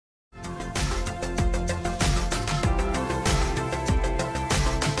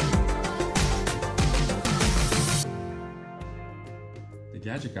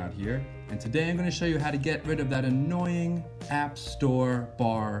Magic out here, and today I'm going to show you how to get rid of that annoying App Store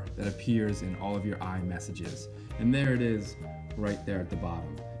bar that appears in all of your iMessages. And there it is, right there at the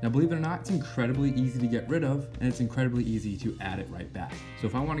bottom. Now believe it or not, it's incredibly easy to get rid of, and it's incredibly easy to add it right back. So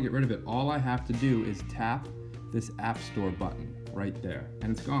if I want to get rid of it, all I have to do is tap this App Store button right there,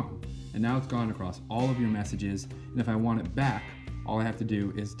 and it's gone. And now it's gone across all of your messages, and if I want it back, all I have to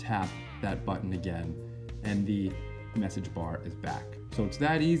do is tap that button again, and the message bar is back. So it's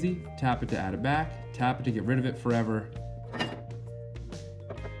that easy. Tap it to add it back, tap it to get rid of it forever.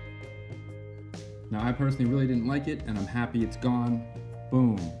 Now I personally really didn't like it, and I'm happy it's gone.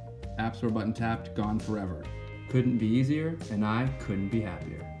 Boom, App Store button tapped, gone forever. Couldn't be easier, and I couldn't be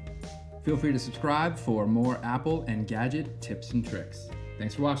happier. Feel free to subscribe for more Apple and gadget tips and tricks.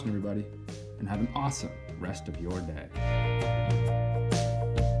 Thanks for watching, everybody, and have an awesome rest of your day.